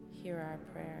 hear our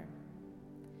prayer.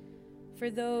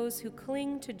 For those who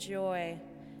cling to joy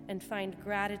and find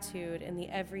gratitude in the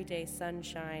everyday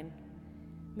sunshine,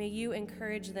 may you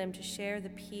encourage them to share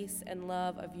the peace and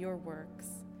love of your works.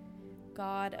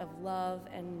 God of love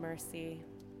and mercy,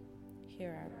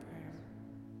 hear our prayer.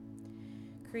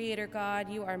 Creator God,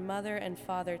 you are mother and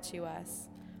father to us,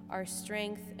 our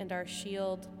strength and our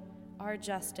shield, our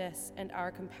justice and our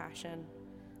compassion.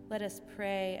 Let us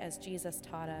pray as Jesus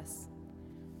taught us.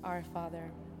 Our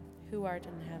Father, who art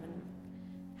in heaven,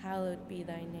 hallowed be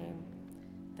thy name.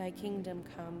 Thy kingdom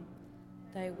come,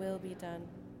 thy will be done,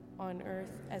 on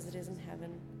earth as it is in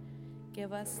heaven.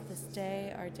 Give us this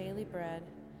day our daily bread,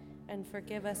 and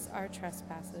forgive us our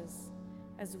trespasses,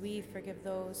 as we forgive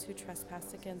those who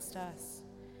trespass against us.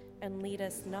 And lead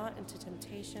us not into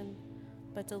temptation,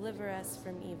 but deliver us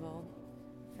from evil.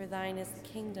 For thine is the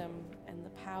kingdom, and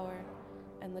the power,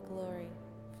 and the glory,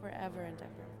 forever and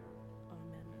ever.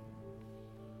 Amen.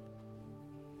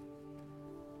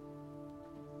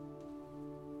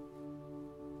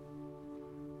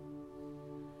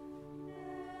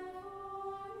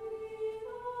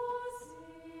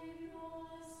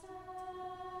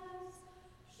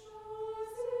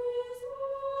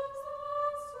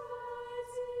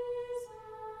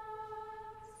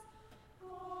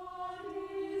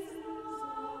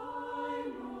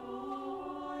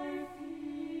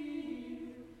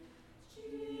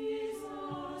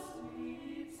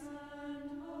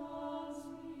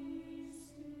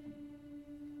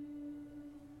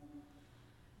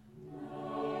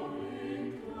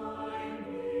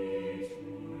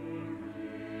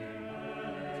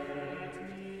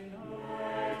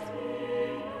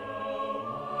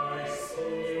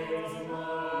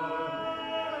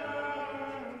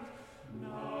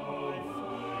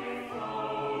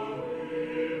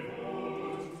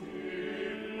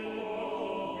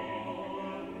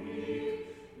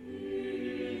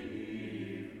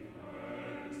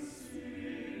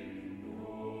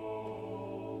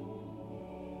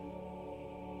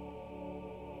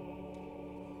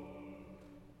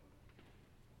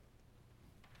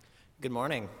 Good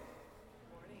morning.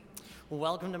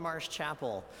 Welcome to Marsh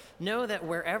Chapel. Know that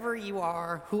wherever you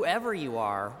are, whoever you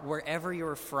are, wherever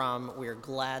you're from, we're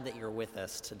glad that you're with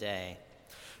us today.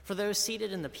 For those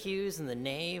seated in the pews in the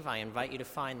nave, I invite you to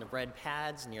find the red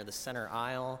pads near the center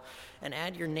aisle and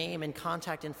add your name and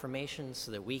contact information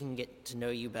so that we can get to know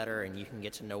you better and you can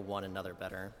get to know one another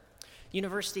better.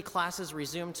 University classes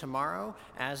resume tomorrow,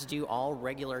 as do all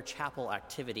regular chapel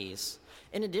activities.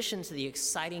 In addition to the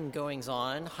exciting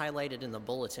goings-on highlighted in the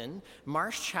bulletin,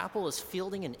 Marsh Chapel is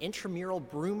fielding an intramural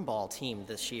broomball team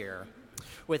this year,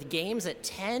 with games at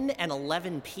 10 and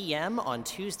 11 p.m. on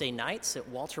Tuesday nights at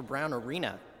Walter Brown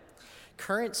Arena.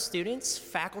 Current students,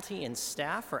 faculty, and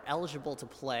staff are eligible to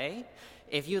play.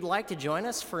 If you'd like to join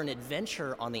us for an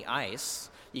adventure on the ice,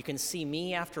 you can see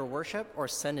me after worship or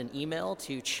send an email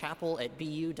to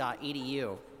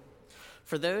chapel@bu.edu.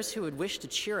 For those who would wish to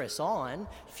cheer us on,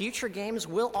 future games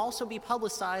will also be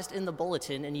publicized in the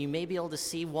bulletin, and you may be able to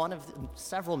see one of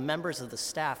several members of the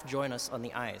staff join us on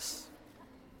the ice.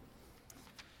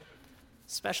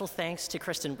 Special thanks to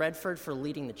Kristen Redford for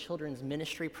leading the children's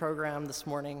ministry program this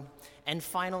morning. And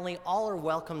finally, all are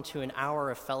welcome to an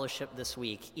hour of fellowship this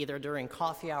week, either during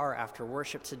coffee hour after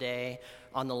worship today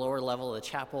on the lower level of the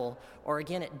chapel, or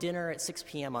again at dinner at 6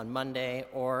 p.m. on Monday,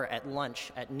 or at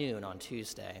lunch at noon on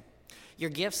Tuesday. Your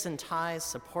gifts and tithes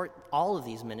support all of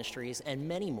these ministries and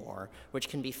many more, which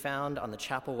can be found on the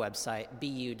chapel website,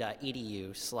 bu.edu/chapel,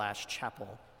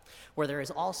 where there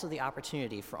is also the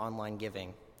opportunity for online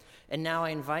giving. And now I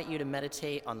invite you to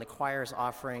meditate on the choir's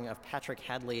offering of Patrick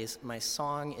Hadley's My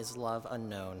Song is Love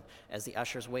Unknown as the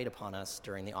ushers wait upon us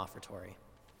during the offertory.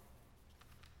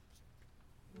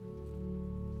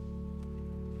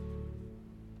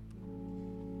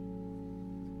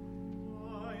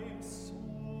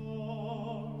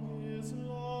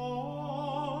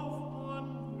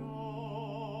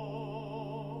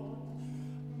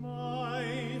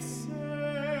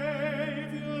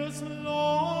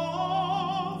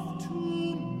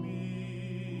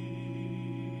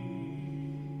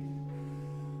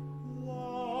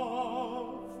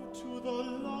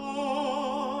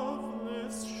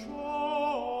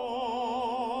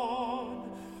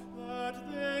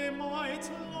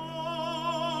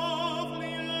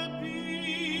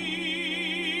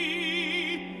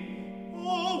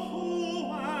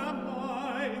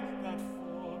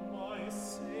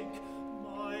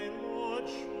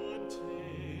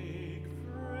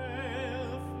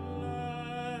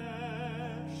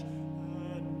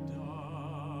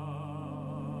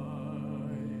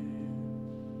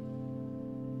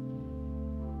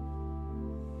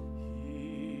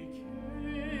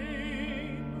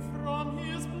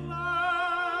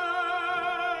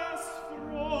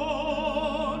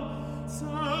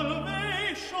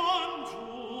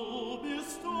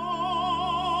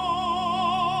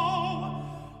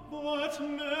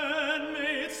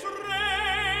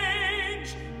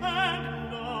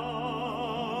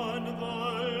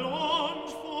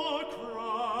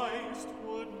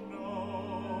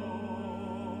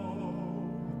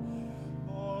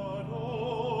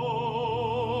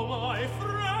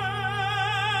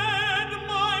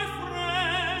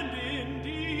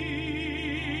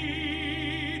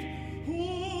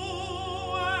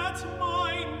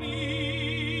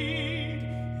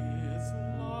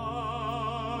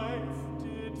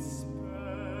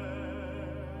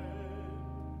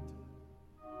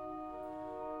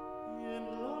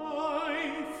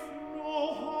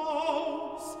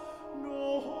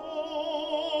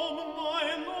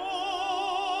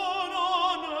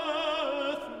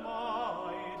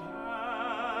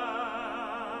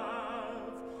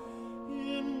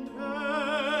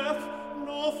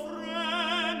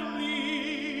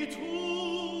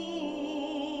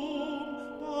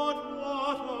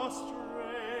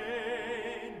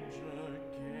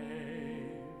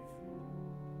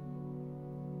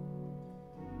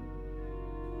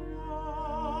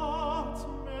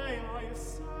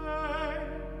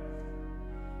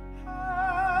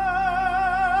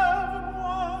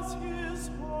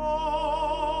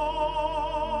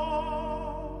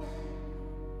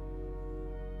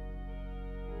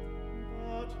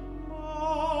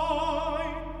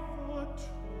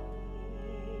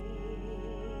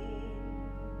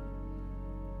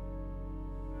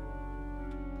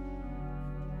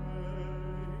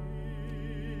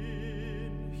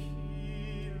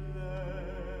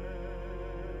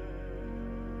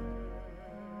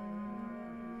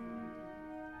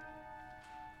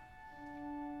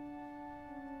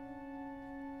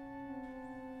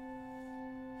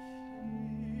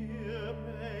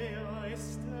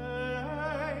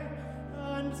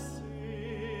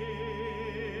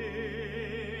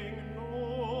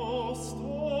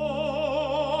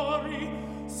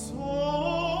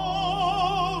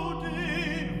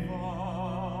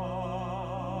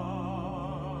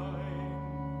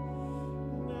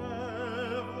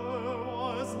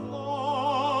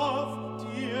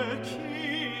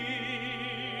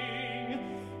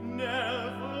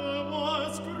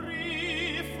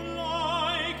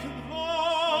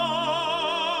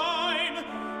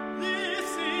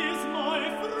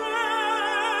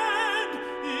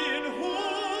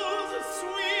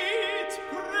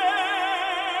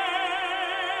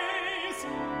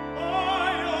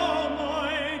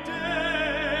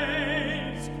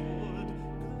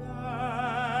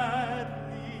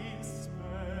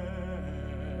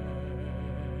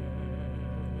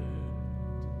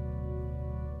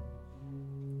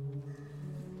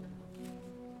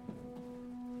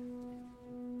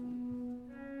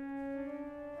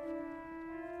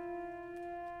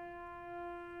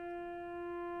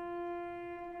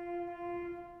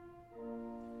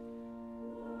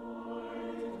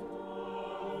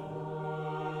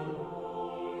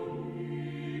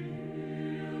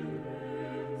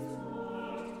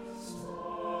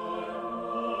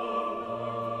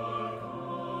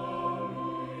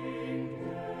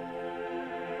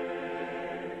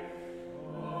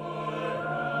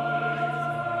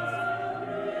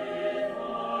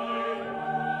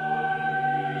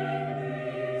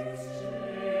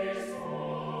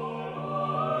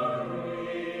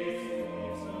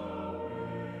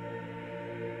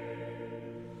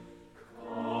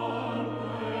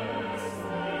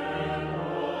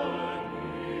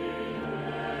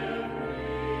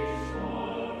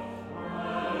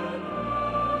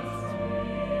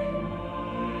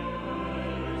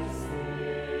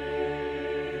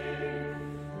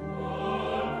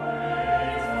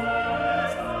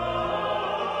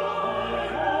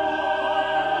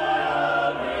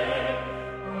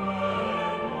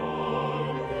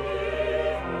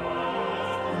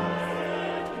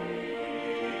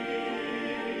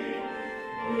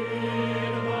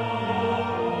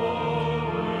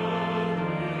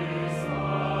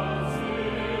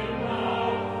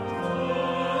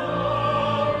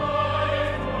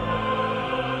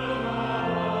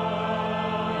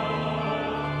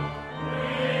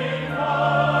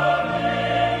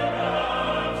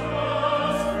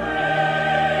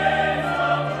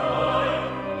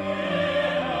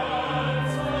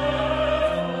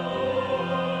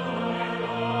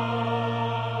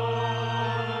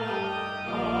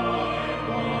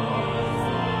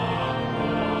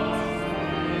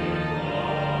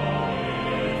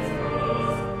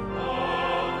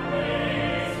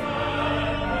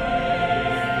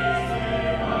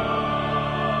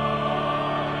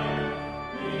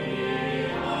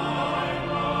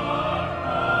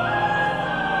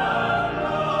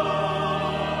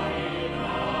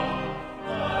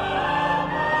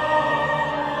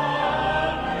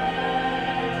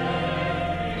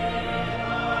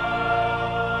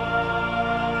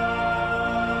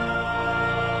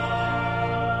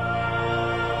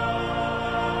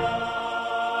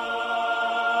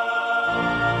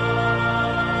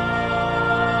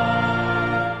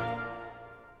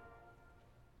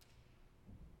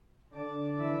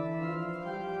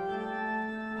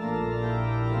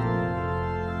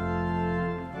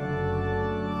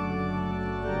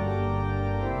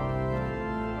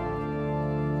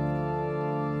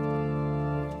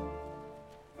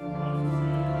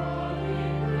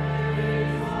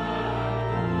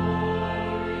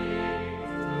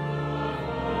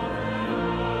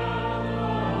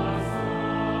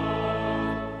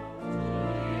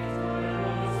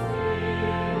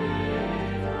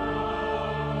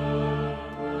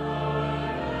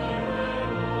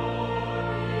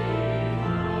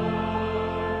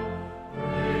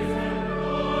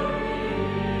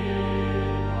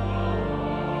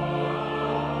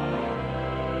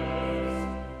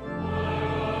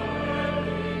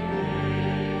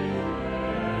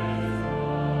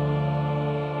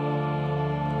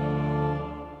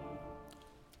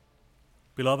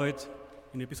 Beloved,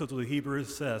 in the Epistle to the Hebrews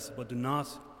it says, "But do not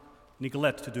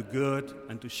neglect to do good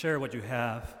and to share what you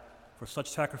have, for such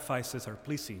sacrifices are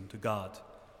pleasing to God."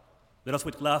 Let us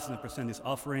with gladness present these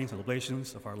offerings and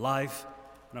oblations of our life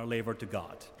and our labor to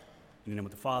God. In the name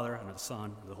of the Father, and of the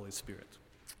Son, and of the Holy Spirit.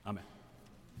 Amen.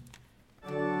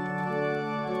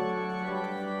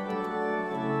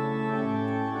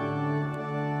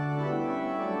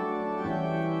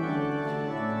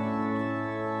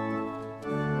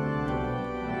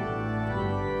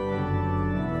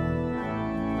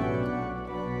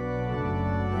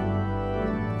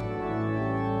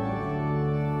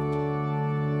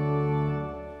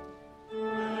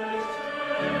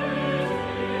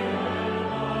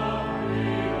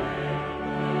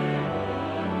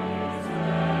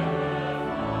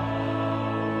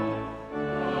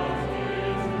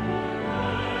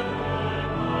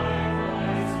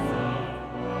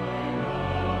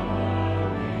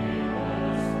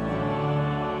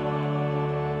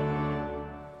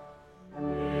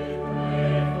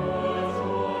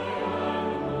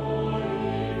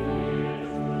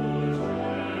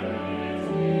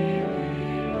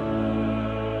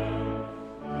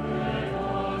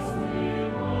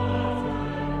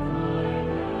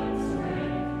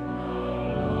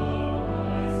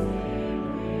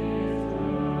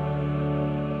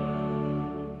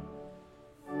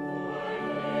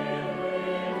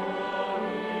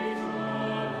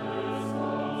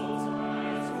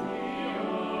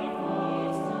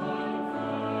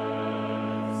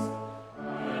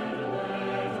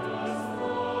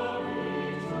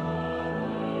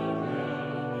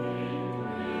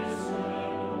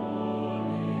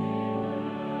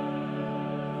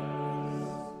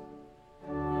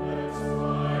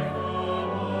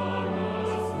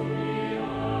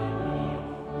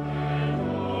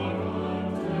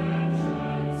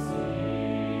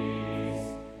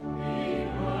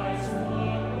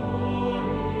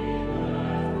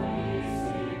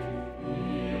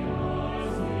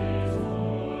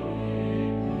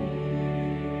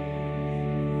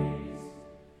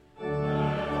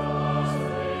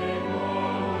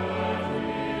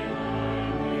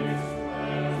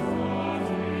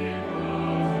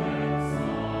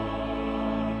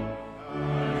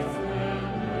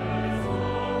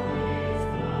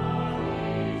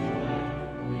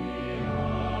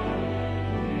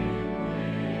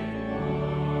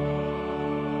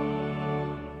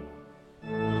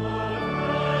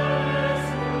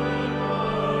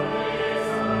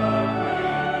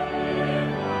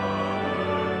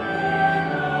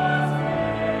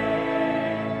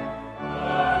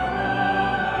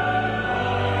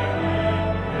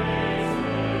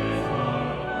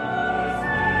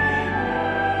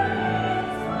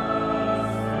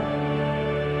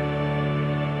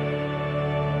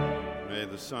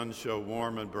 Sun show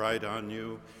warm and bright on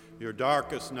you, your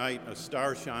darkest night a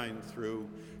star shine through,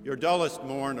 your dullest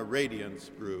morn a radiance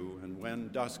brew, and when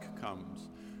dusk comes,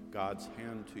 God's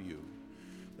hand to you.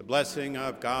 The blessing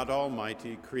of God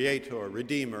Almighty, Creator,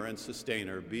 Redeemer, and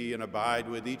Sustainer, be and abide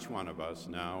with each one of us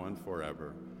now and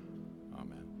forever.